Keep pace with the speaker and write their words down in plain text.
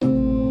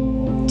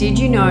Did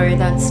you know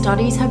that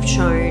studies have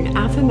shown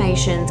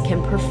affirmations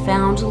can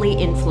profoundly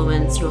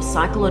influence your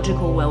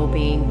psychological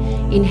well-being,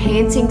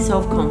 enhancing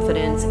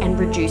self-confidence and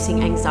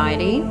reducing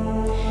anxiety?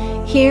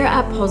 Here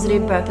at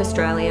Positive Birth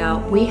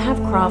Australia, we have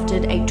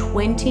crafted a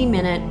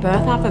 20-minute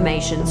birth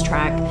affirmations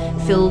track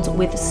filled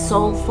with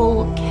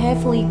soulful,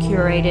 carefully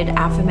curated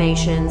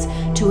affirmations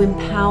to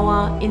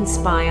empower,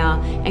 inspire,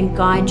 and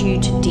guide you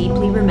to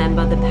deeply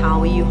remember the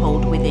power you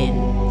hold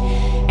within.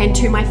 And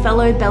to my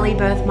fellow belly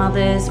birth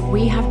mothers,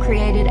 we have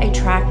created a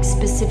track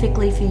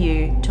specifically for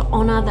you to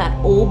honor that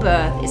all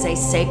birth is a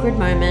sacred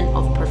moment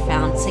of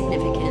profound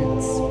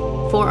significance.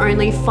 For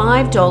only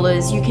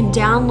 $5, you can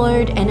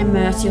download and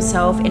immerse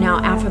yourself in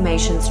our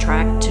affirmations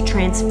track to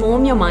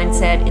transform your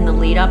mindset in the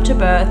lead up to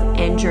birth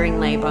and during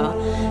labor,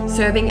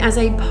 serving as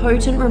a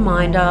potent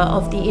reminder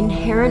of the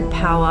inherent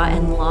power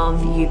and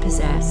love you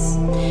possess.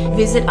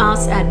 Visit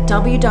us at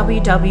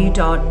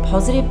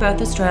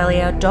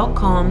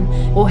www.positivebirthaustralia.com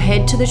or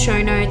head to the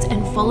show notes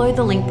and follow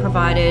the link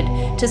provided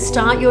to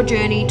start your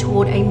journey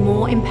toward a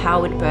more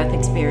empowered birth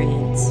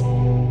experience.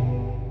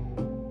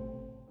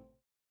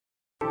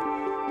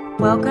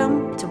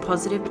 Welcome to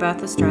Positive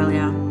Birth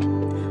Australia,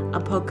 a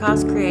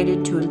podcast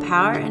created to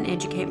empower and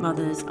educate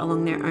mothers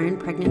along their own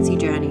pregnancy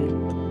journey.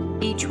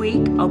 Each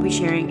week, I'll be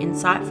sharing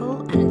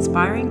insightful and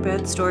inspiring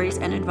birth stories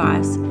and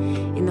advice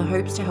in the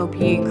hopes to help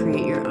you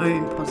create your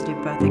own positive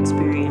birth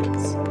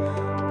experience.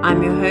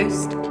 I'm your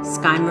host,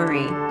 Sky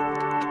Marie.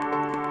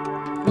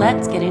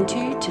 Let's get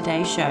into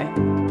today's show.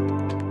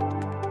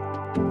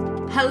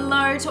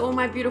 Hello to all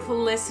my beautiful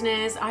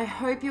listeners. I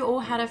hope you all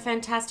had a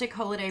fantastic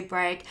holiday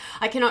break.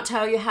 I cannot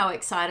tell you how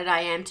excited I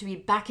am to be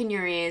back in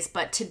your ears,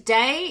 but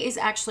today is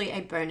actually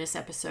a bonus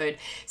episode.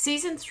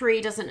 Season 3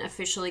 doesn't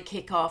officially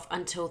kick off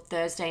until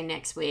Thursday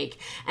next week,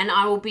 and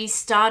I will be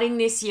starting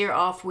this year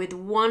off with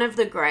one of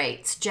the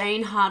greats,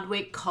 Jane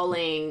Hardwicke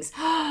Collins.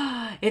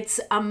 It's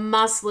a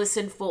must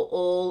listen for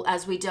all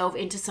as we delve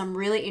into some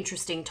really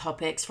interesting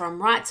topics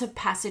from rites of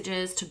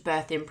passages to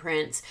birth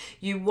imprints.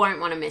 You won't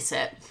want to miss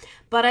it.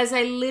 But as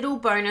a little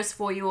bonus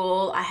for you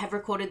all, I have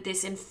recorded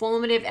this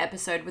informative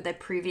episode with a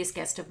previous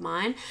guest of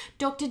mine,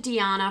 Dr.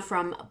 Deanna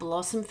from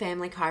Blossom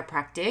Family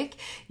Chiropractic.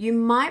 You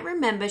might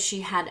remember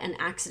she had an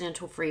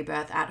accidental free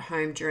birth at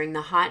home during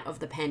the height of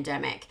the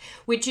pandemic,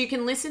 which you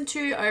can listen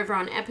to over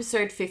on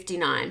episode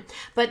 59.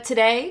 But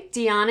today,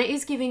 Deanna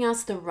is giving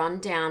us the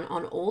rundown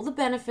on all the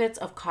benefits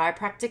of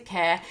chiropractic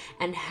care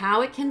and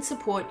how it can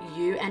support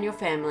you and your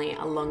family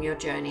along your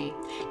journey.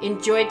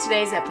 Enjoy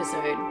today's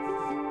episode.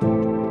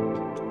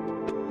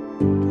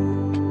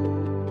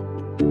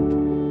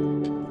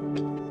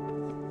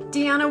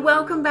 Deanna,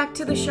 welcome back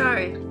to the show.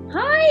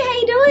 Hi, how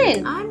you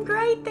doing? I'm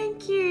great,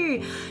 thank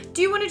you.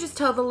 Do you want to just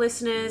tell the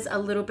listeners a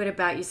little bit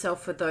about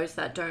yourself for those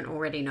that don't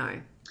already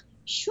know?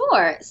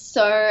 Sure.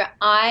 So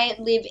I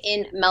live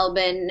in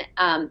Melbourne,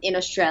 in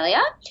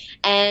Australia,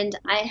 and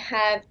I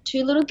have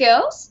 2 little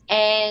girls,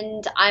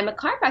 and I'm a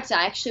chiropractor.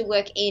 I actually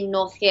work in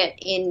Northgate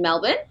in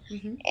Melbourne,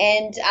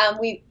 and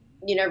we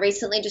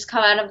recently just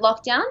come out of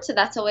lockdown, so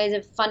that's always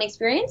a fun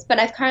experience. But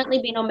I've currently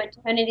been on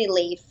maternity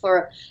leave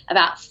for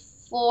about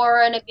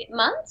 4 and a bit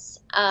months.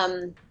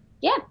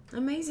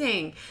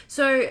 Amazing.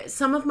 So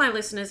some of my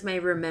listeners may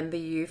remember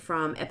you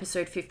from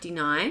episode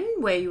 59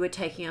 where you were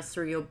taking us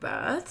through your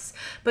births,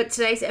 but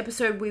today's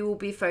episode we will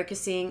be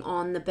focusing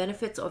on the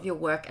benefits of your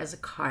work as a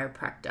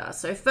chiropractor.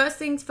 So first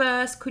things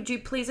first, could you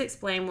please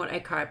explain what a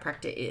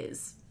chiropractor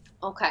is?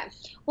 Okay.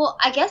 Well,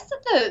 I guess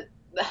that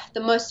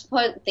the most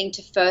important thing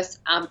to first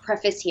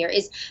preface here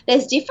is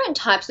there's different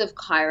types of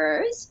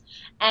chiros,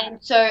 and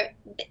so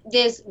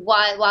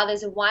while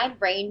there's a wide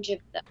range of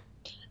them,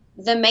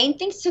 the main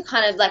things to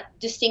kind of like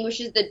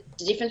distinguishes the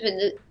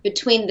difference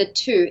between the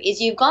two is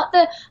you've got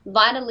the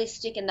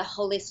vitalistic and the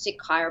holistic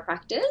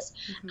chiropractors,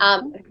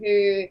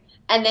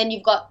 and then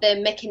you've got the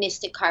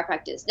mechanistic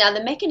chiropractors. Now,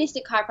 the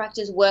mechanistic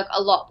chiropractors work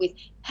a lot with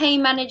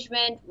pain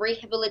management,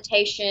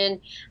 rehabilitation.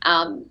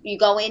 You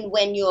go in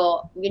when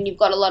you've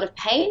got a lot of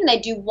pain. They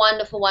do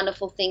wonderful,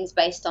 wonderful things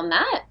based on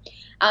that.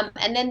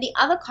 And then the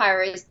other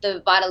chiros,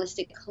 the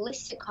vitalistic,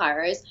 holistic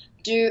chiros,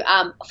 do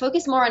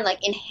focus more on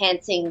like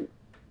enhancing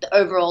the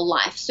overall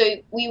life. So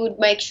we would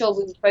make sure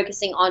we were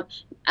focusing on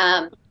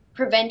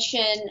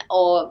prevention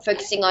or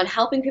focusing on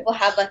helping people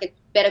have like a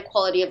better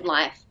quality of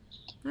life.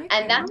 Okay.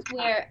 And that's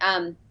where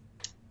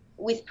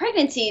with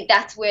pregnancy,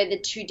 that's where the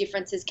two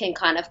differences can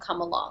kind of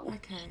come along.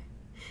 Okay.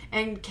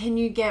 And can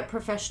you get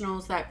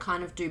professionals that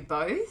kind of do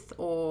both,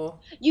 or?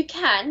 You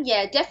can,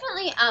 yeah,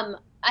 definitely.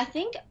 I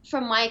think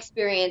from my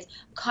experience,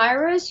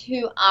 chiros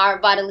who are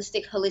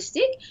vitalistic,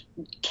 holistic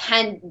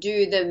can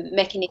do the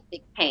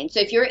mechanistic pain. So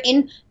if you're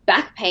in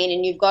back pain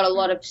and you've got a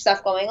lot of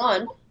stuff going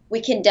on,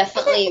 we can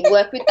definitely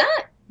work with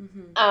that.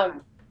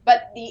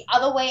 But the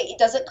other way, it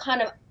doesn't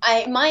kind of,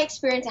 in my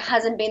experience, it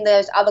hasn't been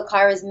those other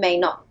chiros may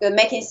not. The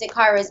mechanistic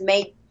chiros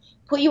may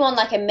put you on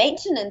like a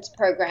maintenance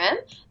program,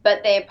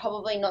 but they're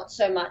probably not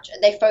so much.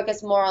 They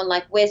focus more on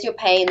like, where's your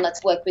pain?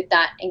 Let's work with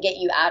that and get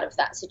you out of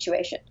that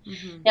situation.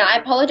 Now, I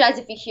apologize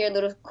if you hear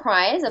little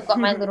cries. I've got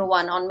my little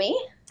one on me.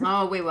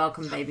 Oh, we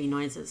welcome baby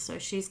noises, so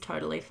she's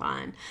totally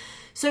fine.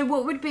 So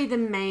what would be the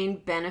main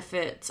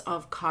benefits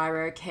of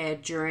chiro care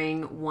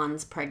during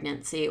one's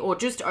pregnancy, or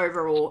just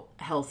overall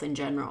health in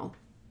general?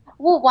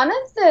 Well, one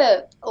of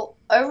the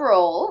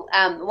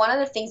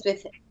things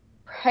with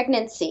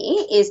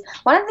pregnancy is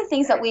one of the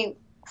things that we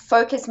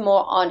focus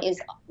more on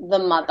is the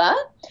mother,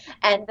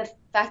 and the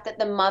fact that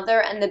the mother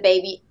and the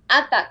baby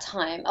at that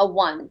time are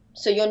one.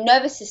 So your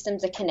nervous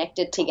systems are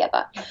connected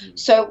together.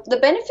 So the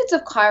benefits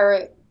of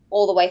chiro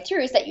all the way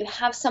through is that you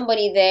have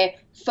somebody there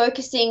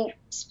focusing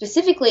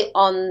specifically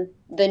on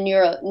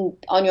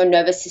on your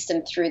nervous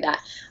system through that.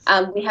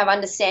 We have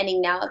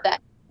understanding now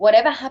that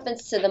whatever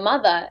happens to the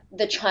mother,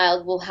 the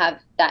child will have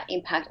that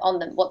impact on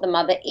them. What the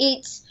mother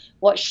eats,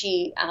 what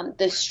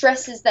the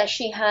stresses that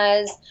she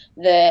has,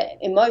 the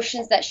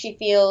emotions that she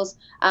feels,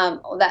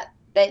 or that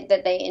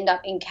they end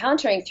up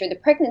encountering through the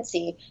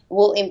pregnancy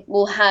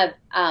will have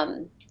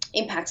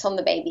impacts on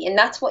the baby. And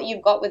that's what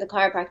you've got with a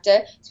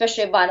chiropractor,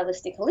 especially a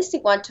vitalistic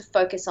holistic one, to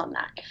focus on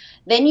that.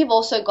 Then you've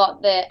also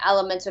got the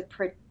elements of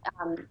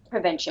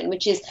prevention,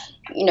 which is,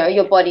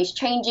 your body's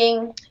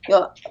changing,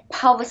 your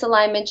pelvis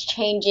alignment's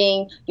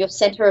changing, your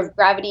center of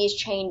gravity is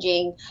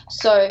changing.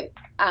 So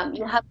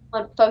you'll have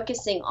someone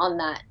focusing on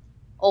that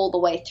all the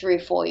way through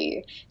for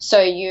you. So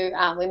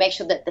we make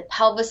sure that the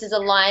pelvis is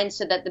aligned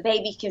so that the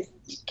baby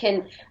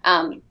can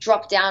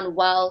drop down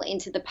well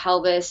into the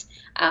pelvis.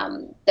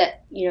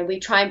 That we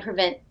try and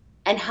prevent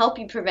and help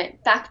you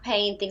prevent back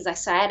pain, things like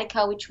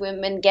sciatica, which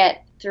women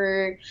get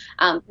through,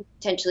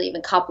 potentially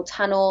even carpal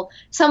tunnel.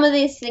 Some of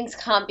these things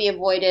can't be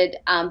avoided,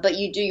 but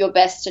you do your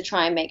best to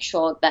try and make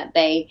sure that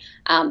they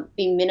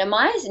be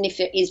minimized. And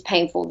if it is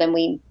painful, then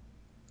we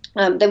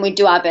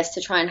do our best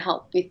to try and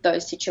help with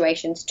those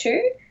situations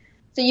too.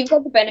 So you've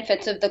got the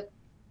benefits of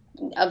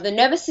the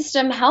nervous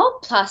system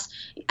health, plus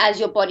as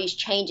your body's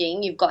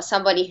changing, you've got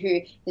somebody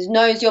who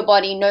knows your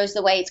body, knows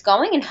the way it's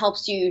going, and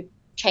helps you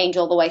change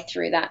all the way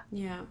through that.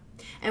 Yeah.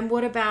 And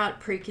what about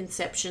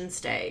preconception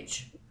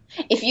stage?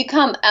 If you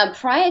come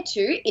prior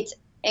to, it's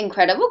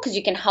incredible because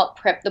you can help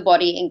prep the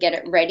body and get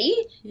it ready,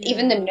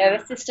 even the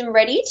nervous system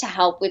ready to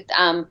help with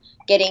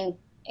getting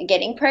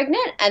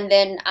pregnant, and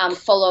then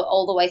follow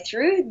all the way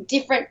through.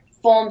 Different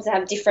forms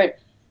have different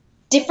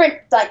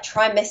like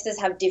trimesters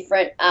have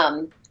different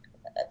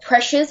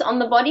pressures on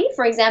the body.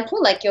 For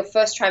example, like your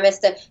first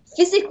trimester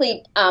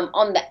physically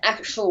on the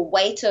actual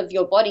weight of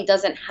your body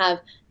doesn't have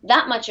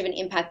that much of an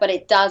impact, but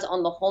it does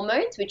on the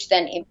hormones, which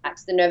then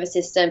impacts the nervous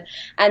system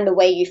and the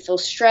way you feel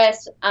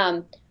stressed.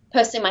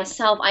 Personally,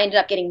 myself, I ended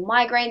up getting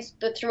migraines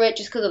through it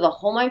just because of the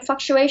hormone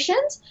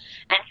fluctuations,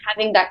 and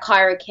having that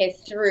chiro care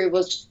through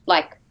was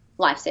like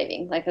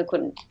life-saving. Like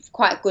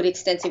quite good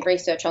extensive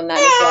research on that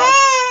as well.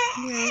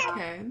 Yeah,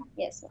 okay.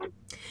 Yes.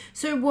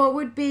 So what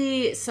would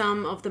be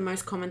some of the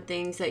most common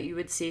things that you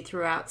would see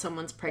throughout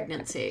someone's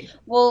pregnancy?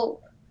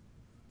 Well,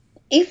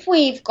 if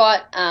we've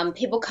got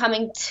people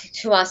coming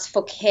to us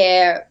for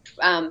care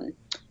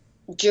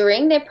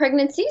during their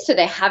pregnancy, so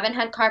they haven't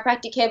had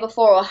chiropractic care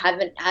before or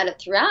haven't had it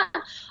throughout,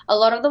 a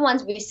lot of the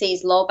ones we see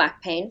is lower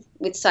back pain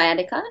with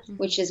sciatica,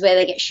 which is where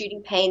they get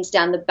shooting pains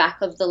down the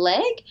back of the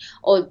leg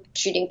or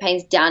shooting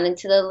pains down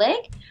into the leg.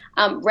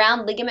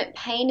 Round ligament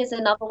pain is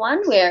another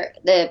one where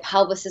the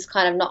pelvis is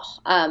kind of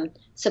not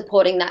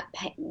supporting that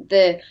pain.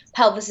 The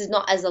pelvis is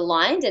not as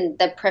aligned, and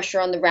the pressure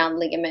on the round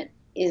ligament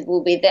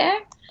will be there.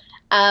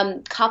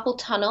 Carpal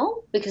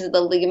tunnel, because of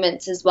the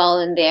ligaments as well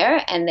in there,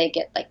 and they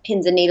get like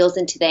pins and needles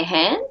into their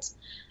hands.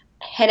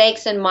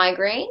 Headaches and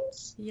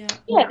migraines. Yeah,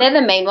 they're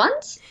the main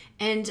ones.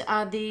 And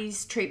are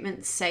these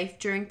treatments safe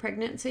during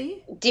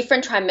pregnancy?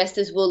 Different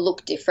trimesters will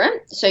look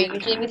different. So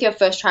usually with your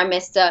first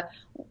trimester,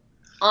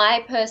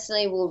 I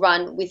personally will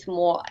run with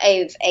more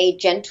of a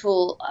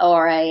gentle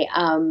or a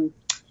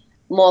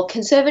more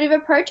conservative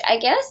approach, I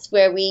guess,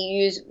 where we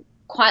use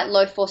quite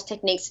low force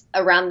techniques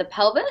around the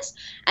pelvis,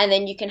 and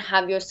then you can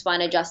have your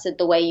spine adjusted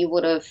the way you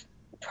would have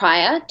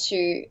prior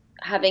to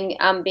having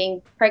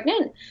being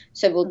pregnant.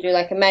 So we'll do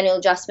like a manual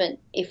adjustment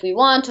if we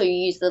want, or you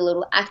use the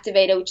little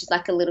activator, which is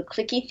like a little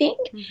clicky thing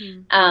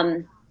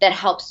that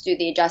helps do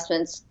the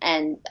adjustments,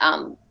 and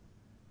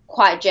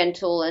quite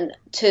gentle and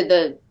to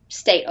the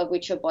state of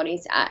which your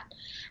body's at.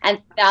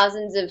 And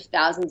thousands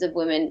of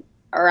women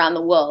around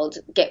the world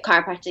get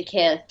chiropractic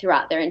care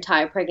throughout their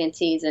entire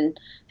pregnancies and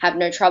have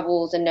no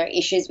troubles and no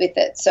issues with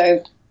it.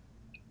 So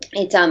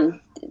it's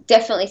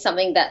definitely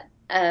something that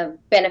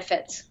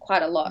benefits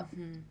quite a lot.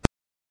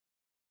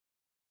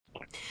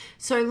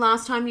 So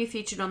last time you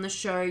featured on the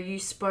show, you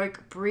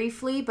spoke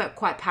briefly but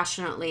quite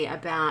passionately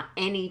about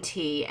NET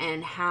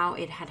and how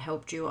it had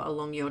helped you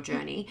along your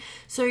journey.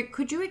 So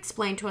could you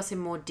explain to us in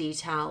more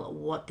detail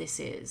what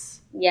this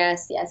is?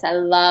 Yes, I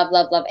love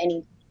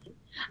NET.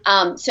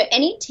 So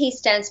NET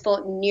stands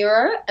for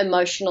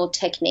Neuro-Emotional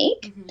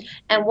Technique,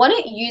 and what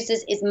it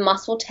uses is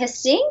muscle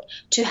testing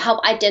to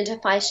help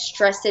identify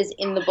stresses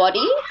in the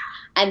body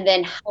and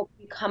then help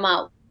you come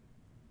up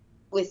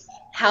with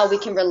how we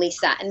can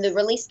release that. And the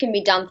release can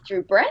be done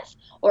through breath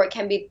or it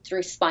can be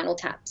through spinal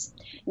taps.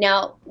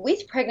 Now,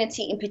 with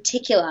pregnancy in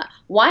particular,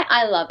 why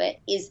I love it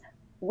is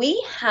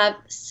we have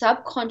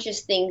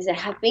subconscious things that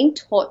have been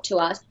taught to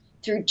us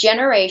through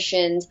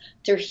generations,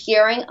 through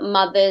hearing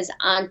mothers,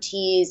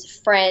 aunties,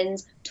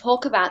 friends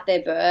talk about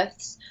their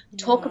births,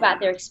 talk about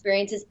their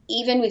experiences,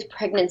 even with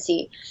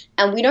pregnancy.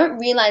 And we don't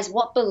realize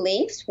what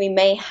beliefs we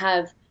may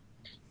have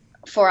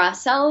for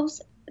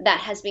ourselves that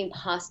has been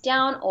passed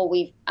down, or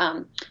we've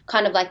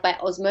kind of like by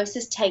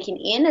osmosis taken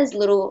in as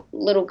little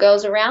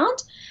girls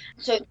around.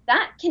 So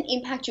that can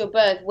impact your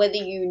birth whether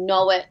you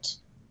know it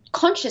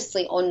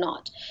consciously or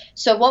not.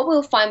 So what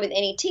we'll find with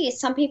NET is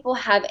some people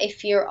have a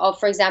fear of,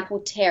 for example,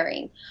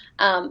 tearing,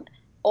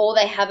 or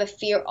they have a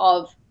fear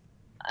of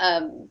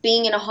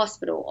being in a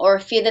hospital, or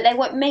a fear that they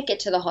won't make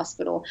it to the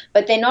hospital,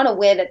 but they're not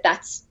aware that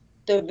that's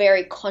the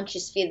very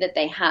conscious fear that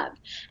they have.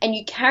 And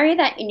you carry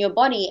that in your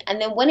body, and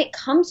then when it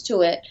comes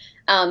to it,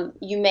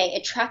 you may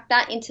attract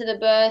that into the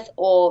birth,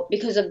 or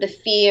because of the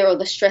fear or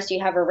the stress you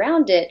have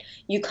around it,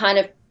 you kind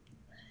of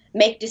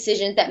make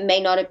decisions that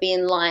may not have been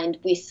in line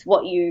with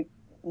what you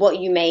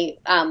may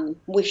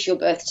wish your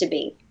birth to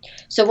be.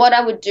 So what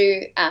I would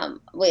do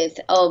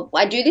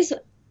I do this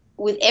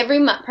with every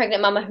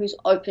pregnant mama who's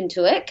open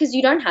to it, because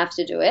you don't have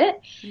to do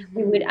it. Mm-hmm.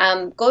 We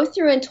would go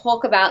through and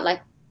talk about,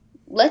 like,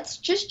 let's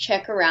just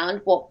check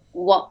around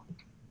what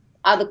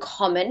are the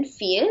common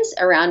fears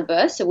around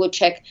birth. So we'll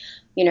check,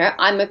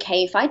 I'm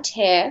okay if I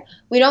tear.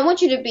 We don't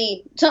want you to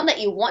be, it's not that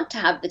you want to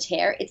have the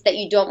tear, it's that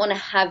you don't want to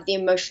have the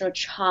emotional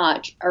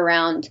charge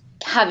around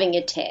having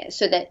a tear,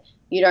 so that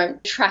you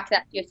don't track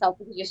that to yourself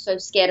because you're so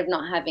scared of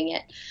not having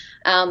it.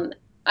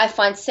 I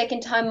find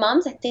second-time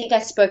mums, I think I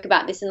spoke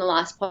about this in the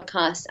last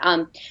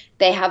podcast,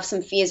 they have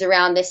some fears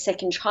around their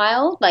second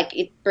child, like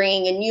it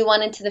bringing a new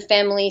one into the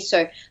family,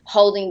 so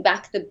holding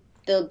back the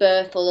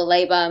birth or the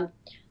labor.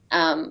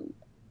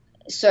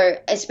 So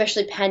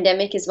especially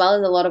pandemic as well,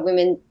 as a lot of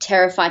women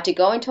terrified to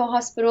go into a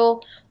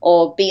hospital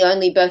or be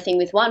only birthing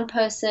with one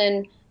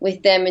person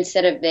with them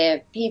instead of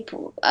their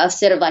people,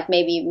 instead of like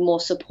maybe more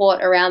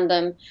support around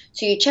them.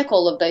 So you check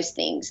all of those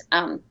things.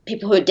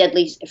 People who are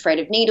deadly afraid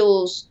of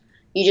needles,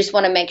 you just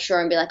want to make sure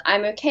and be like,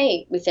 I'm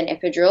okay with an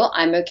epidural.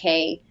 I'm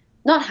okay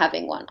not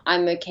having one.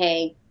 I'm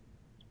okay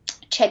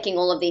checking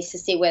all of these to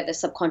see where the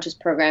subconscious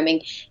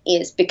programming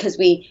is, because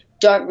we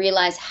don't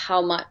realize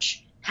how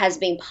much has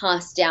been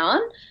passed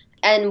down.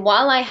 And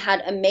while I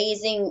had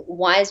amazing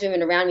wise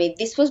women around me,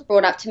 this was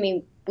brought up to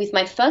me with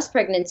my first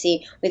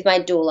pregnancy with my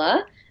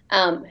doula,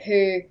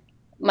 who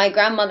my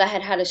grandmother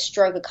had a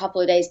stroke a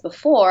couple of days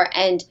before,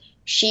 and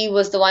she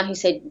was the one who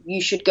said, you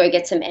should go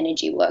get some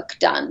energy work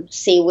done,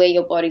 see where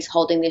your body's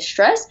holding this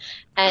stress.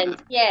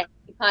 And yeah,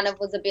 it kind of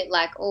was a bit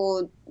like,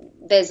 oh,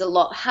 there's a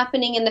lot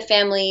happening in the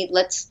family.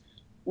 Let's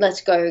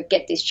go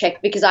get this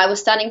checked, because I was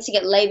starting to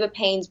get labor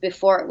pains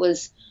before it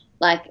was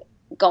like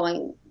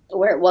going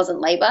where it wasn't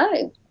labor.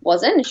 It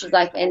wasn't. And she's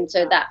like, and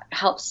so that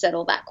helps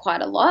settle that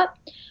quite a lot.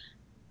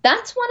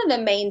 That's one of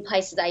the main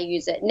places I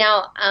use it.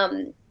 Now,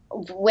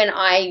 when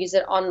I use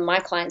it on my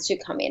clients who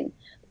come in,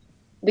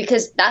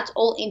 because that's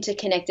all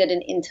interconnected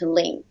and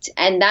interlinked,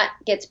 and that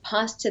gets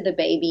passed to the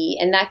baby,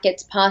 and that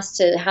gets passed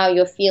to how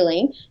you're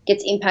feeling,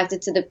 gets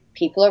impacted to the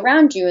people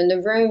around you in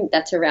the room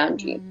that's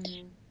around you.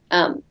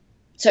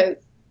 So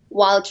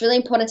while it's really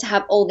important to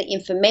have all the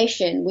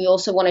information, we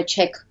also want to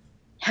check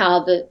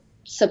how the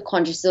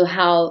subconscious, or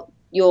how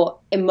your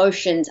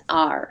emotions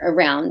are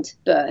around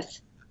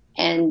birth,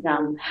 and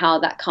how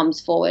that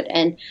comes forward.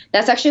 And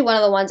that's actually one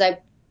of the ones I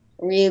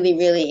really,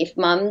 really, if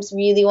mums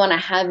really want to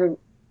have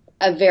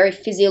a very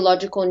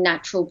physiological,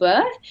 natural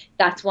birth,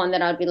 that's one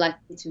that I'd be like,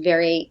 it's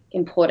very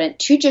important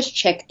to just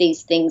check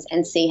these things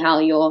and see how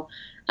your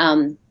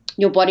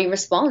body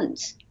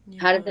responds.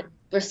 Yeah. How does it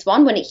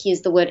respond when it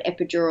hears the word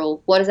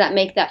epidural? What does that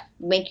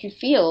make you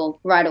feel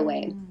right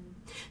away?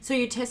 So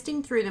you're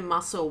testing through the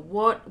muscle.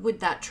 What would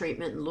that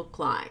treatment look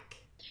like?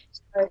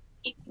 So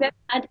if you've ever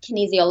had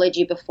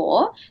kinesiology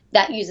before,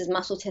 that uses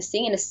muscle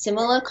testing in a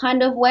similar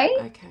kind of way.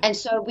 Okay. And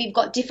so we've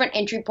got different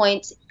entry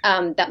points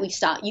that we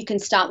start. You can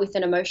start with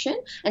an emotion,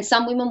 and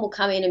some women will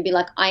come in and be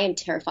like, I am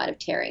terrified of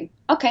tearing.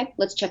 Okay,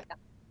 let's check that,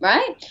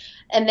 right?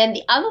 And then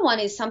the other one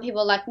is some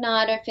people are like, no,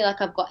 I don't feel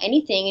like I've got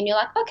anything. And you're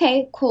like,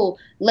 okay, cool.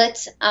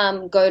 Let's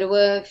go to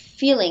a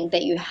feeling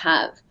that you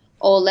have,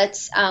 or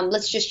let's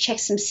just check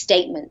some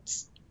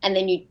statements. And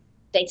then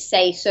they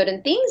say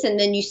certain things, and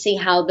then you see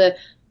how the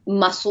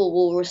muscle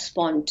will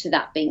respond to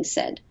that being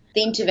said.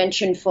 The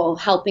intervention for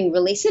helping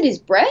release it is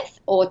breath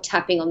or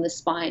tapping on the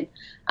spine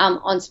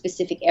on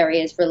specific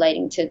areas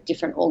relating to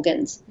different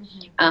organs.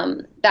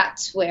 Mm-hmm.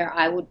 That's where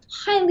I would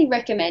highly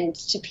recommend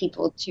to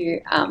people to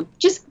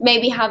just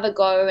maybe have a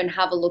go and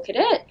have a look at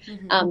it,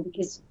 mm-hmm.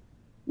 Because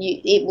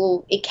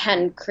it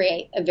can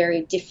create a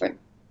very different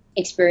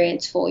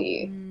experience for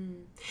you. Mm.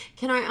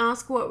 Can I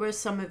ask, what were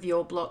some of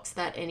your blocks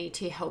that NET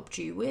helped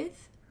you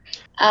with?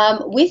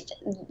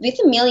 With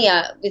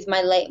Amelia, with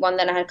my late one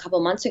that I had a couple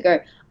of months ago,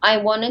 I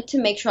wanted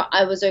to make sure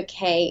I was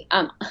okay.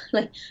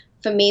 Like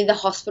for me, the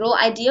hospital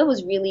idea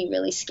was really,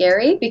 really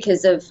scary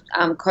because of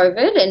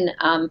COVID,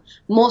 and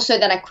more so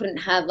that I couldn't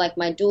have like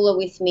my doula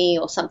with me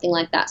or something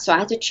like that. So I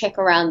had to check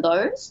around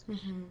those.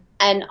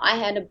 And I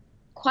had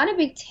quite a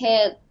big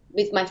tear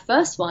with my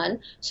first one,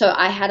 so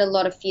I had a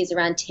lot of fears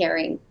around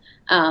tearing.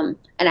 And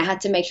I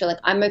had to make sure, like,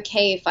 I'm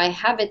okay if I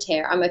have a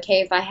tear. I'm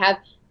okay if I have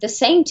the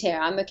same tear.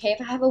 I'm okay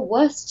if I have a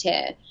worse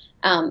tear,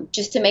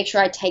 just to make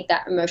sure I take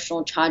that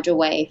emotional charge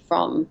away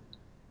from.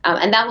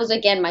 And that was,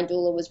 again, my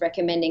doula was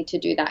recommending to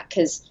do that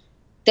because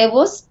there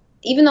was,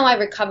 even though I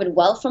recovered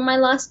well from my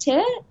last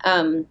tear,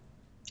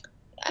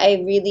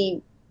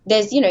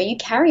 there's, you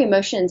carry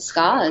emotion and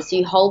scars.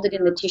 You hold it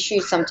in the tissue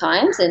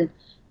sometimes, and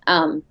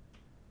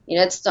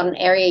it's not an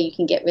area you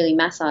can get really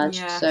massaged.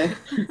 Yeah. So,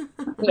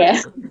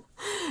 yeah.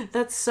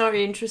 That's so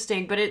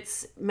interesting, but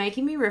it's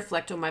making me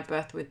reflect on my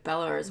birth with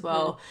Bella as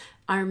well.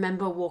 I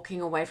remember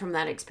walking away from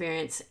that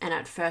experience and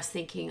at first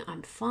thinking,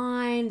 I'm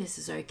fine, this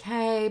is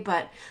okay.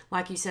 But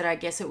like you said, I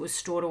guess it was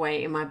stored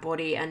away in my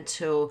body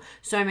until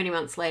so many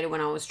months later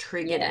when I was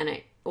triggered and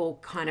it all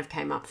kind of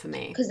came up for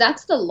me. Because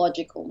that's the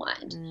logical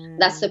mind.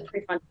 That's the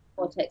prefrontal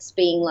cortex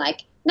being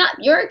like, nah,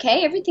 you're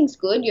okay, everything's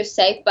good, you're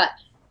safe. But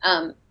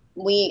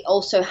we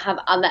also have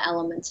other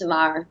elements of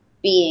our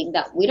being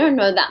that we don't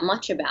know that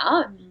much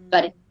about,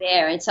 but it's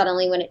there. And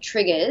suddenly when it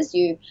triggers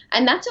you,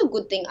 and that's a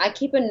good thing. I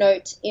keep a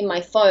note in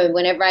my phone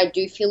whenever I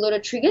do feel a little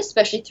trigger,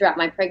 especially throughout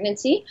my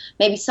pregnancy.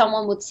 Maybe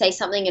someone would say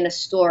something in a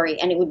story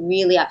and it would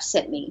really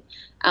upset me.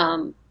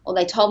 Or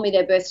they told me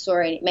their birth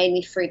story and it made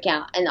me freak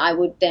out. And I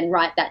would then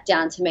write that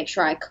down to make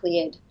sure I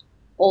cleared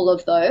all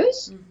of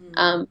those.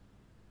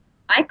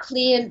 I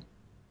cleared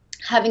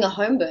having a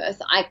home birth.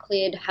 I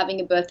cleared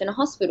having a birth in a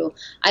hospital.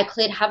 I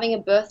cleared having a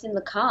birth in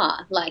the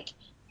car, like,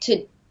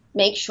 to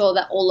make sure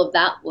that all of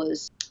that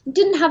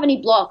didn't have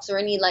any blocks or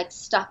anything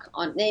stuck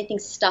on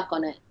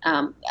it.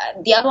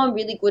 The other one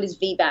really good is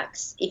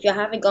VBACs. If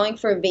you're going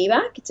for a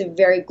VBAC, it's a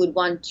very good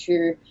one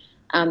to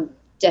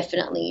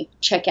definitely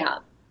check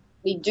out.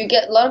 We do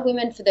get a lot of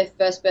women for their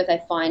first birth. I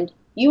find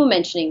you were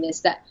mentioning this,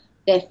 that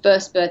their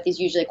first birth is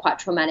usually quite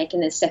traumatic,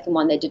 and the second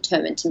one they're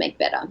determined to make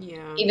better.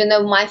 Yeah. Even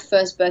though my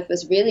first birth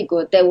was really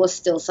good, there was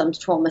still some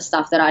trauma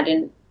stuff that I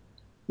didn't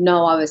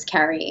know I was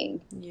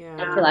carrying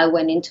until I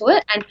went into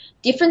it. And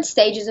different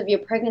stages of your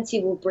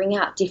pregnancy will bring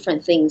out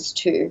different things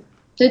too.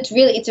 So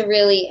it's a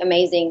really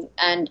amazing,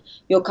 and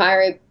your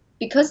chiro,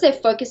 because they're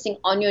focusing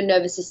on your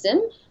nervous system,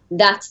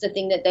 that's the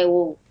thing that they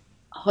will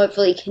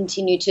hopefully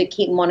continue to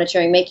keep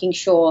monitoring, making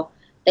sure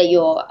that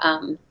you're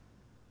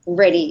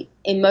ready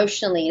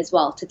emotionally as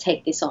well to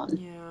take this on.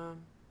 Yeah.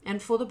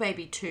 And for the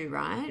baby too,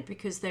 right?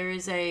 Because there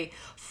is a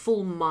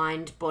full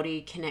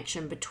mind-body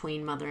connection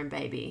between mother and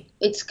baby.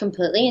 It's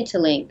completely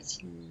interlinked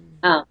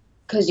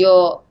because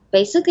you're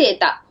basically at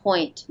that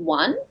point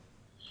one.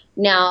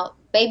 Now,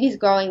 baby's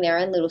growing their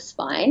own little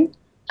spine,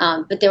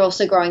 but they're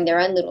also growing their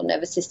own little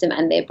nervous system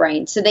and their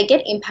brain. So they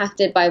get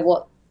impacted by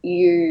what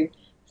you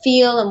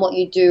feel and what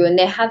you do. And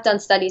they have done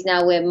studies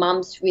now where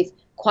mums with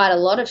quite a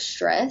lot of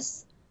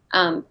stress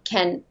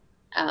can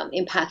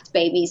impact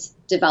baby's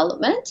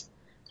development.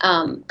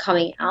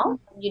 Coming out,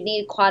 you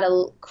need quite a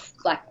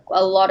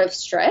lot of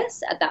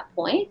stress at that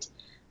point.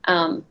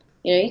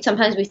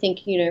 Sometimes we think,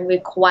 we're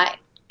quite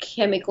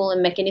chemical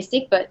and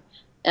mechanistic, but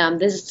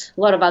there's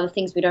a lot of other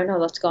things we don't know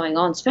what's going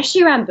on,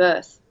 especially around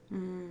birth.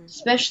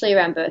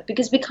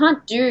 Because we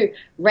can't do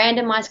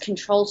randomized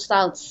control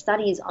style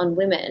studies on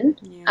women.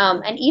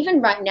 And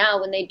even right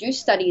now when they do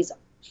studies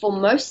for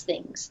most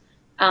things,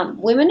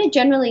 women are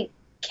generally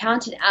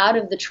counted out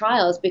of the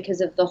trials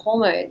because of the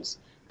hormones.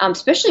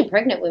 Especially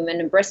pregnant women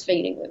and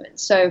breastfeeding women.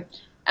 So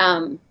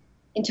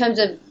in terms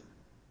of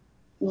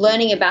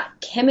learning about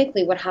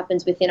chemically what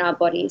happens within our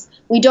bodies,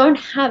 we don't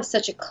have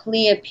such a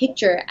clear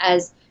picture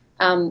as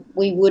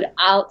we would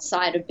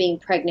outside of being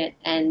pregnant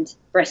and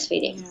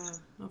breastfeeding.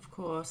 Yeah, of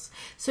course.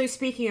 So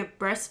speaking of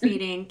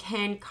breastfeeding,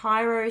 can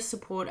chiro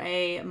support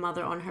a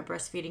mother on her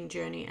breastfeeding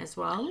journey as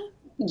well?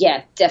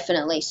 Yeah,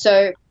 definitely.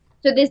 So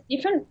there's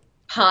different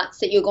parts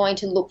that you're going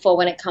to look for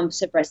when it comes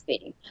to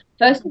breastfeeding.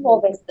 First of all,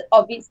 there's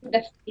obviously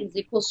the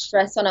physical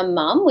stress on a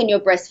mum when you're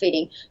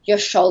breastfeeding. Your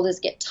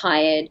shoulders get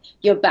tired,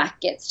 your back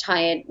gets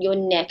tired, your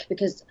neck,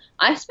 because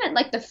I spent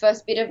the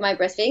first bit of my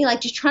breastfeeding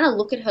just trying to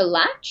look at her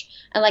latch,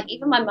 and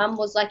even my mum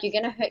was like, you're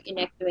going to hurt your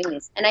neck doing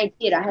this. And I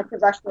did. I had to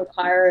rush to a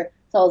chiro,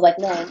 so I was like,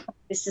 man,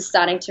 this is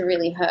starting to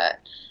really hurt.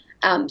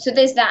 So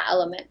there's that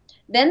element.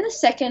 Then the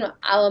second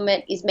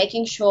element is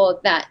making sure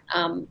that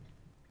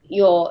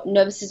your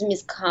nervous system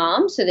is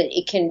calm so that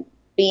it can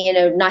be in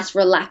a nice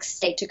relaxed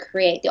state to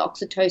create the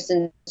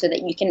oxytocin so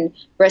that you can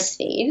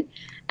breastfeed.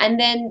 And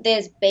then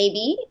there's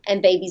baby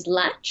and baby's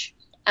latch.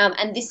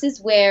 And this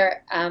is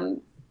where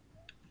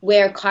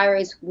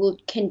chiros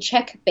can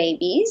check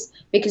babies,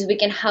 because we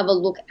can have a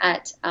look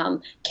at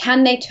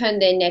can they turn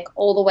their neck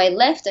all the way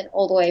left and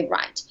all the way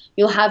right.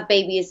 You'll have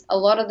babies a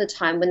lot of the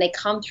time when they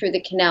come through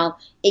the canal,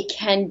 it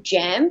can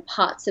jam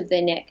parts of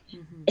their neck,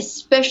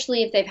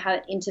 especially if they've had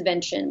an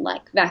intervention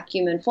like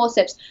vacuum and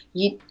forceps.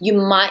 You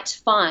might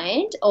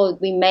find, or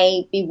we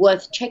may be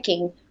worth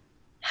checking,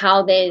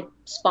 how their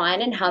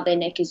spine and how their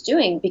neck is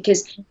doing.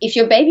 Because if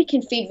your baby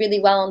can feed really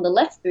well on the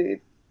left boob,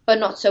 but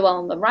not so well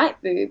on the right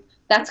boob,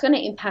 that's going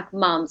to impact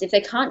mums. If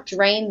they can't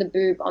drain the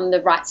boob on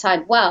the right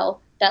side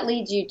well, that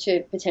leads you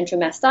to potential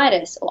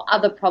mastitis or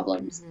other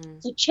problems.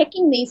 So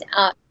checking these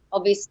out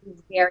obviously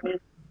is very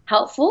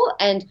helpful,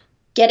 and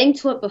getting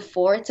to it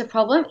before it's a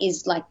problem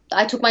is like,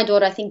 I took my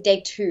daughter, I think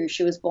day 2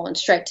 she was born,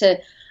 straight to,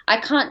 I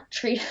can't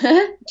treat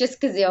her just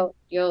because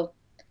you're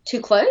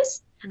too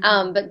close.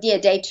 But yeah,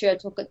 day 2 I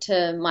took it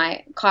to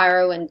my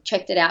chiro and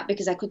checked it out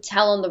because I could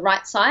tell on the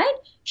right side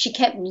she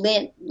kept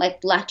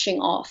latching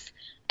off,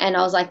 and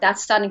I was like,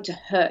 that's starting to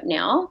hurt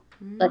now.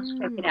 Let's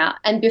check it out.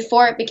 And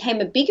before it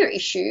became a bigger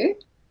issue,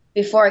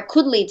 before it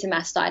could lead to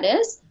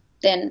mastitis,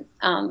 then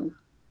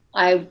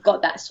I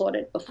got that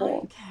sorted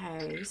before.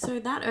 Okay, so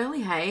that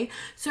early, hey.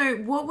 So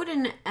what would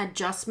an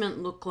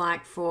adjustment look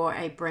like for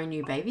a brand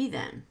new baby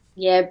then?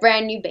 Yeah,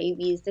 brand new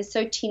babies. They're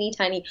so teeny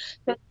tiny.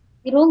 So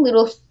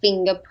little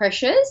finger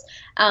pressures.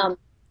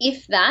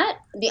 If that,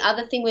 the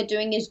other thing we're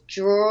doing is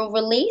dural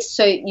release.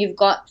 So you've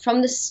got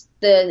from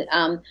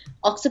the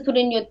occiput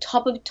in your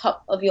top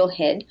of your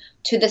head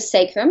to the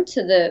sacrum,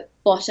 to the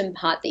bottom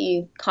part that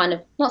you kind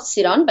of not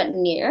sit on but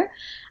near.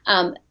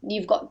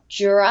 You've got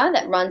dura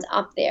that runs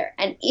up there,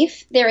 and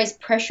if there is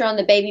pressure on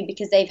the baby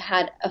because they've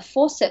had a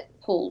forceps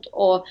pulled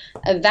or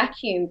a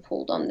vacuum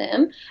pulled on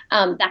them,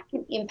 that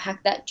can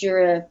impact that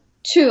dura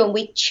too, and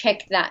we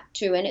check that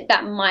too, and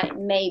that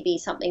may be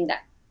something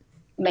that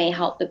may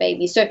help the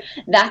baby. So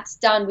that's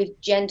done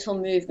with gentle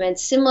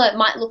movements. Similar, it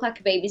might look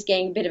like a baby's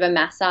getting a bit of a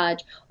massage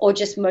or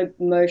just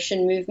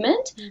motion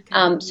movement.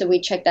 Okay. So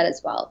we check that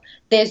as well.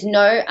 There's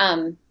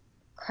no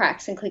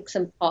cracks and clicks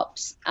and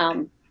pops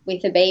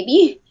with a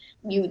baby.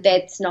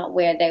 That's not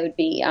where they would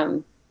be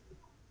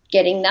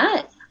getting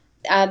that.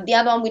 The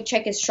other one we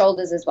check is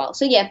shoulders as well.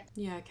 So yeah.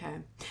 Yeah, okay.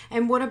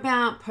 And what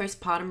about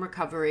postpartum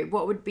recovery?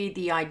 What would be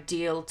the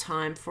ideal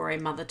time for a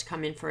mother to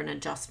come in for an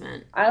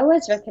adjustment? I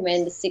always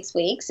recommend the 6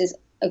 weeks is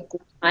a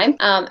good time.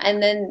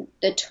 And then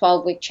the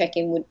 12-week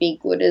check-in would be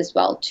good as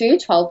well too,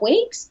 12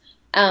 weeks,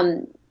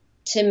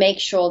 to make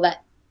sure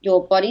that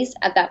your body's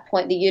at that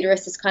point, the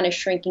uterus is kind of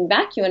shrinking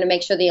back. You want to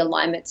make sure the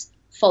alignment's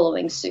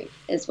following suit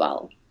as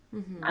well.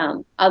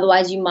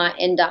 Otherwise, you might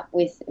end up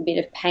with a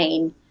bit of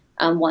pain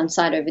one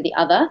side over the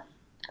other.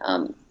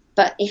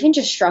 But even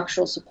just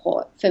structural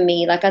support for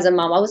me, like as a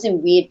mom, I was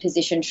in weird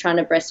positions trying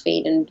to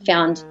breastfeed and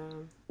found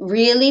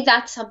really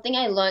that's something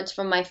I learned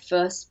from my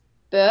first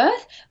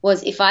birth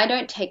was if I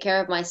don't take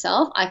care of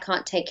myself, I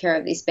can't take care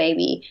of this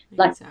baby,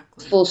 like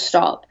full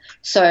stop.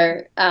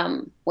 So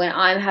when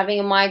I'm having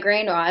a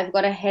migraine or I've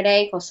got a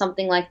headache or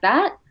something like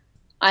that,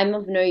 I'm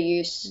of no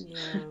use.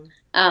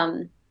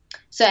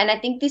 So, and I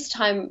think this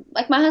time,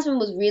 like my husband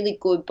was really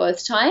good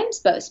both times,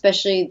 but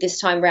especially this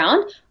time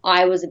round,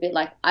 I was a bit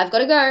like, I've got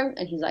to go.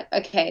 And he's like,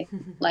 okay,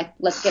 like,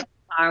 let's get in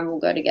the car and we'll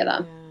go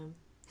together.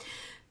 Yeah.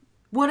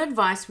 What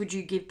advice would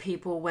you give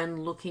people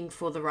when looking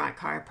for the right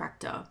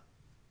chiropractor?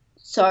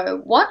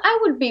 So what I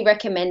would be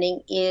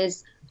recommending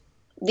is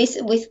this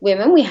with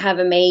women, we have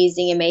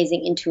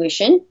amazing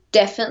intuition.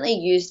 Definitely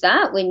use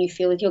that when you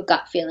feel with your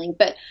gut feeling,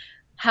 but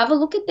have a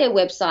look at their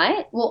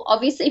website. Well,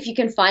 obviously, if you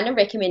can find a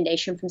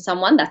recommendation from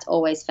someone, that's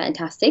always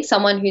fantastic.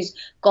 Someone who's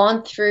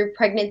gone through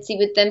pregnancy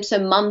with them. So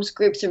mums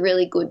groups are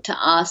really good to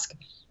ask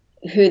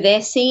who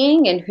they're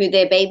seeing and who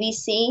their baby's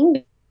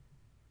seeing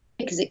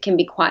because it can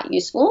be quite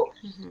useful.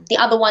 The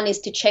other one is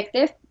to check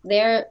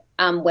their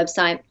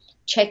website,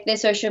 check their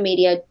social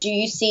media. Do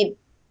you see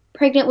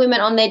pregnant women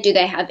on there? Do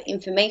they have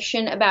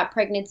information about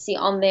pregnancy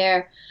on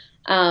there?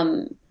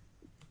 Do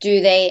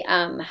they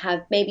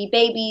have maybe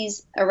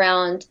babies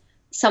around?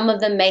 Some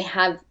of them may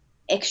have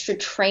extra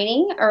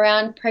training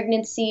around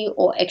pregnancy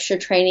or extra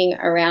training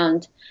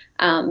around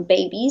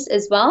babies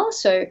as well.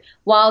 So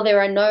while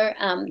there are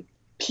no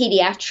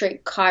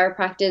pediatric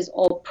chiropractors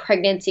or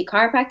pregnancy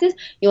chiropractors,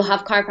 you'll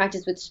have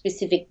chiropractors with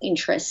specific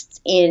interests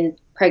in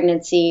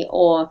pregnancy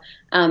or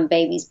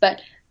babies.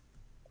 But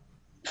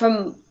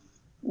from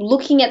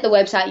looking at the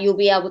website, you'll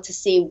be able to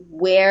see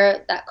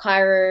where that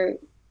chiro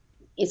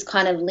is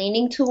kind of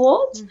leaning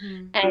towards,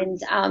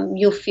 and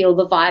you'll feel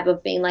the vibe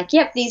of being like,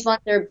 yep, these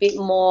ones are a bit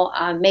more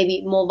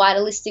maybe more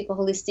vitalistic or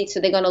holistic, so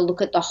they're going to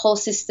look at the whole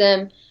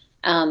system.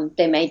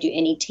 They may do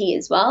NET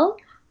as well,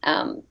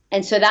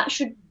 and so that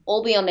should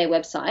all be on their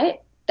website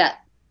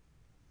that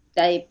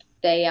they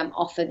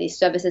offer this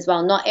service as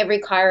well. Not every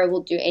chiro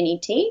will do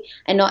NET,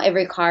 and not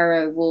every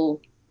chiro will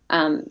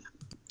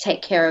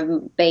take care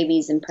of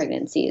babies and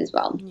pregnancy as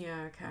well.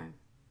 Yeah, okay.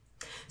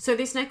 So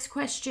this next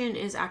question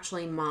is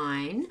actually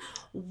mine.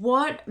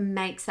 What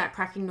makes that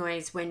cracking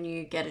noise when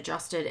you get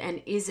adjusted,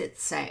 and is it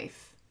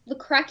safe? The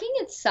cracking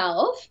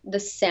itself, the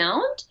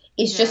sound,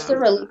 is just a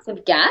release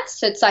of gas.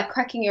 So it's like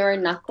cracking your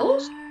own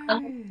knuckles.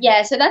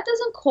 So that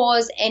doesn't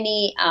cause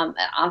any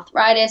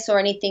arthritis or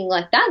anything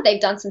like that. They've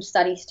done some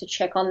studies to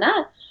check on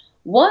that.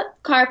 What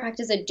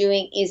chiropractors are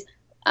doing is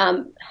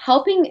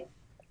helping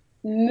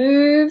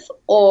move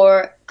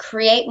or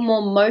create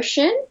more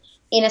motion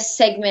in a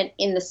segment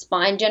in the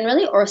spine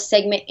generally, or a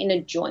segment in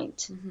a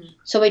joint.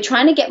 So we're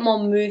trying to get more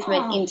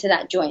movement into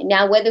that joint.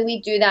 Now, whether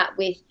we do that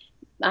with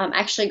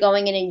actually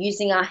going in and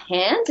using our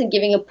hands and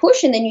giving a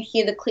push, and then you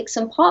hear the clicks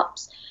and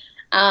pops,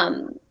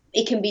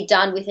 it can be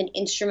done with an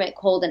instrument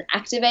called an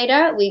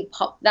activator. We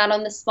pop that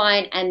on the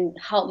spine and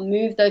help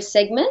move those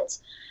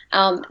segments.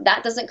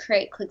 That doesn't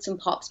create clicks and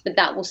pops, but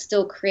that will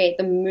still create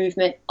the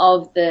movement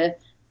of the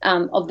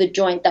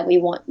joint that we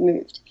want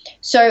moved.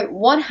 So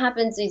what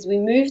happens is we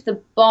move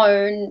the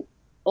bone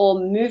or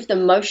move the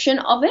motion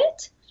of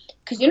it,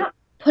 because you're not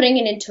putting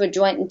it into a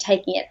joint and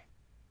taking it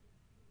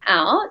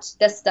out.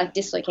 That's like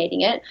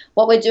dislocating it.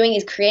 What we're doing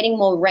is creating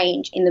more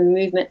range in the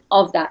movement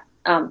of that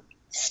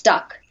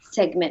stuck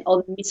segment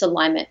or the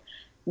misalignment.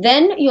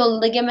 Then your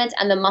ligaments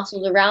and the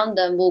muscles around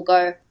them will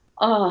go,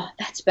 oh,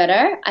 that's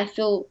better. I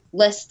feel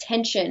less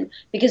tension,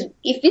 because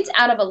if it's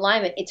out of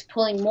alignment, it's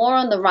pulling more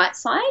on the right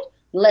side,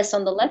 less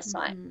on the left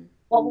side.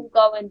 What we'll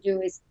go and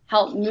do is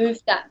help move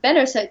that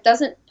better so it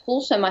doesn't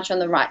pull so much on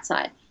the right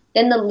side.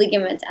 Then the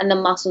ligaments and the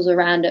muscles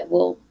around it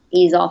will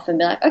ease off and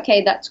be like,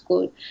 okay, that's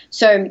good.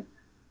 So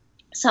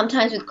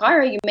sometimes with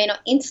chiro, you may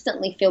not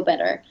instantly feel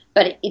better,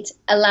 but it's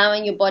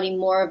allowing your body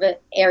more of an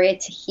area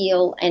to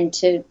heal and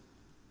to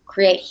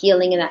create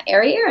healing in that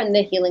area, and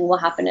the healing will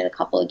happen in a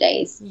couple of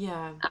days.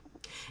 Yeah.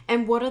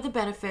 And what are the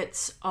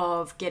benefits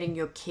of getting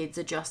your kids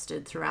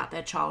adjusted throughout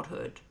their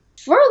childhood?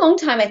 For a long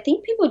time, I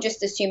think people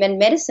just assume, and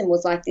medicine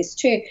was like this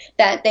too,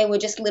 that they were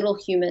just little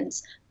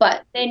humans,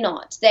 but they're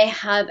not. They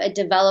have a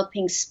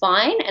developing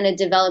spine and a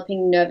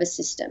developing nervous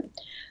system.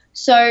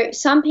 So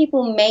some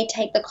people may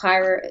take the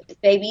chiro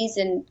babies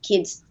and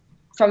kids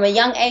from a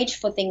young age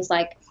for things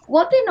like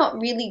what they're not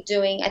really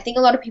doing. I think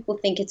a lot of people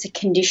think it's a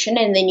condition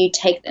and then you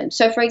take them.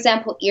 So for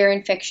example, ear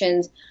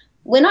infections,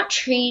 they're not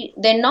treating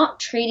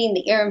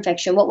the ear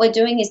infection. What we're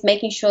doing is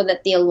making sure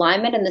that the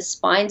alignment and the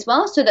spine's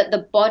well, so that the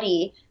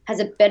body has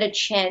a better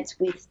chance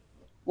with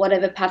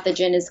whatever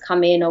pathogen has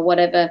come in or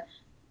whatever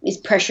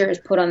pressure is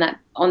put on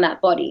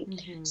that body.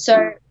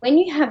 So when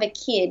you have a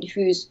kid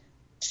who's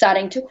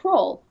starting to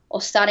crawl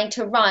or starting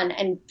to run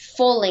and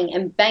falling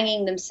and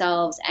banging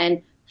themselves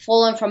and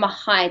falling from a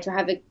height, or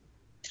have a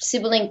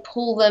sibling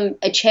pull them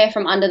a chair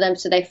from under them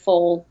so they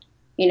fall,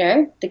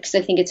 because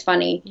they think it's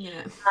funny. Yeah.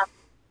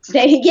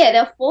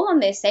 They'll fall on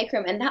their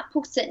sacrum, and that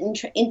puts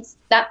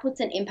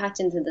an impact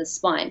into the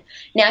spine.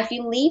 Now, if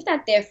you leave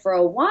that there for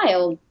a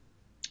while,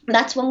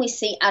 that's when we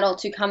see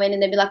adults who come in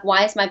and they'll be like,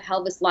 why is my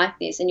pelvis like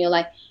this? And you're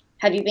like,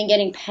 have you been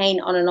getting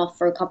pain on and off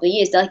for a couple of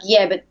years? They're like,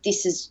 yeah, but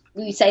this is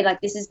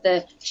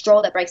the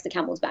straw that breaks the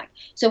camel's back.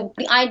 So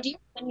the idea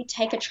when you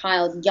take a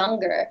child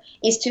younger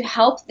is to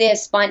help their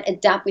spine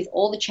adapt with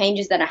all the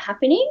changes that are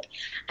happening,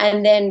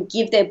 and then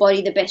give their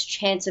body the best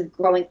chance of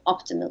growing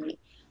optimally.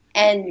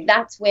 And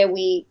that's where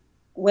we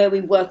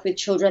work with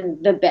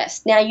children the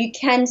best. Now, you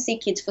can see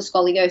kids for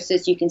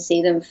scoliosis. You can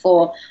see them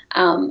for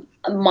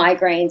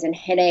migraines and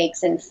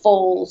headaches and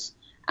falls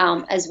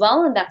as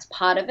well, and that's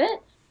part of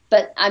it.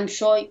 But I'm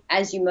sure,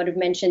 as you might have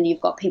mentioned, you've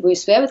got people who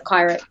swear with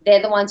chiro.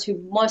 They're the ones who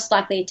most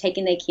likely are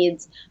taking their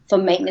kids for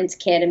maintenance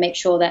care to make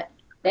sure that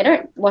they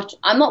don't watch.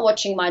 I'm not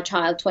watching my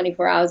child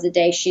 24 hours a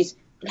day. She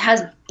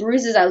has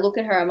bruises. I look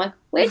at her. I'm like,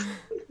 where's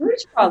the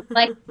bruise from?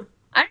 Like,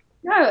 I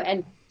don't know.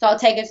 And so I'll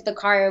take her to the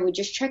chiro. We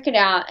just check it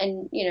out.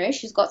 And,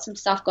 she's got some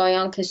stuff going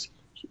on because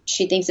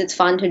she thinks it's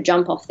fun to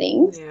jump off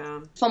things.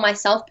 Yeah. For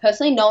myself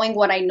personally, knowing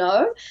what I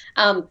know,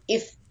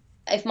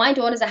 if my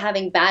daughters are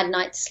having bad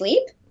night's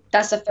sleep,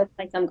 that's the first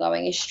place I'm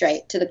going, is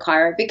straight to the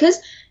chiro, because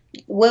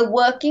we're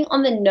working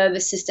on the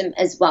nervous system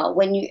as well.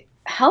 When you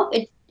help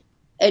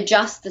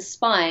adjust the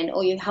spine,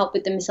 or you help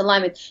with the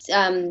misalignment,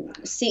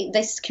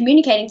 this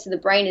communicating to the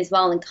brain as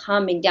well and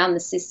calming down the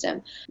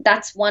system.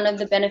 That's one of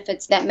the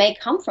benefits that may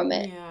come from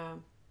it. Yeah.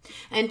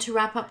 And to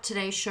wrap up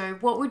today's show,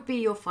 what would be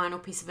your final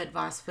piece of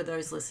advice for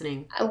those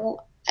listening?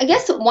 I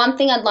guess one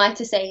thing I'd like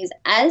to say is,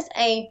 as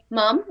a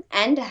mum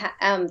and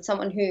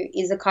someone who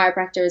is a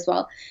chiropractor as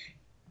well,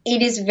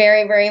 it is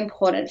very, very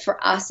important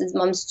for us as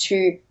mums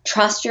to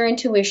trust your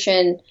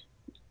intuition,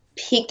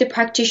 pick the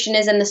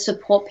practitioners and the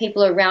support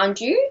people around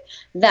you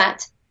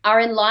that are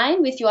in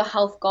line with your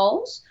health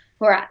goals,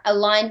 who are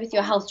aligned with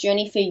your health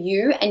journey for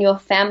you and your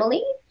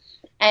family.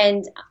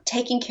 And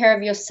taking care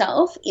of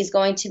yourself is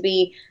going to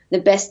be the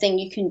best thing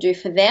you can do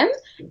for them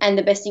and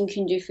the best thing you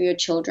can do for your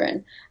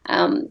children.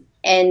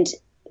 And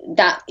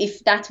that,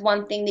 if that's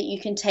one thing that you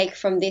can take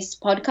from this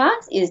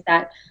podcast, is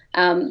that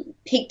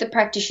pick the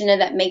practitioner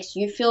that makes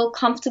you feel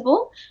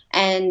comfortable,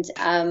 and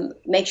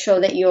make sure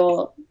that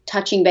you're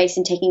touching base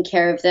and taking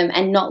care of them,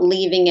 and not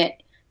leaving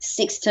it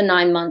 6 to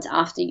 9 months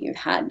after you've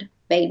had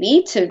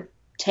baby to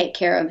take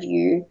care of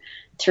you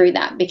through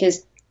that.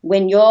 Because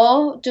when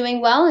you're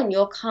doing well and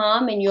you're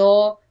calm and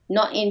you're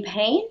not in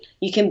pain,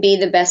 you can be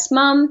the best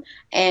mum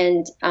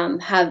and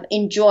have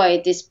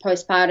enjoyed this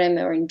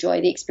postpartum, or enjoy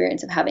the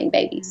experience of having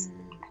babies.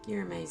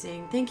 You're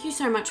amazing. Thank you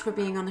so much for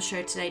being on the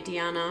show today,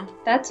 Deanna.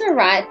 That's all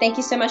right. Thank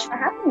you so much for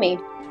having me.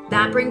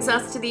 That brings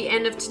us to the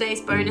end of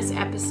today's bonus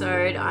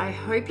episode. I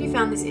hope you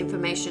found this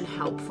information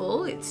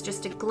helpful. It's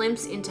just a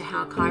glimpse into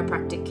how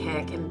chiropractic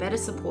care can better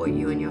support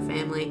you and your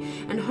family,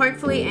 and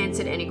hopefully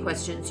answered any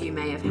questions you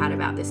may have had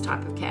about this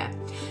type of care.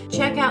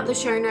 Check out the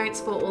show notes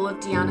for all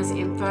of Deanna's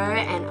info,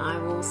 and I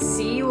will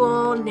see you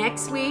all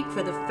next week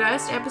for the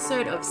first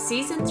episode of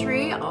Season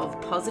 3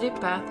 of Positive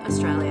Birth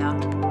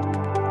Australia.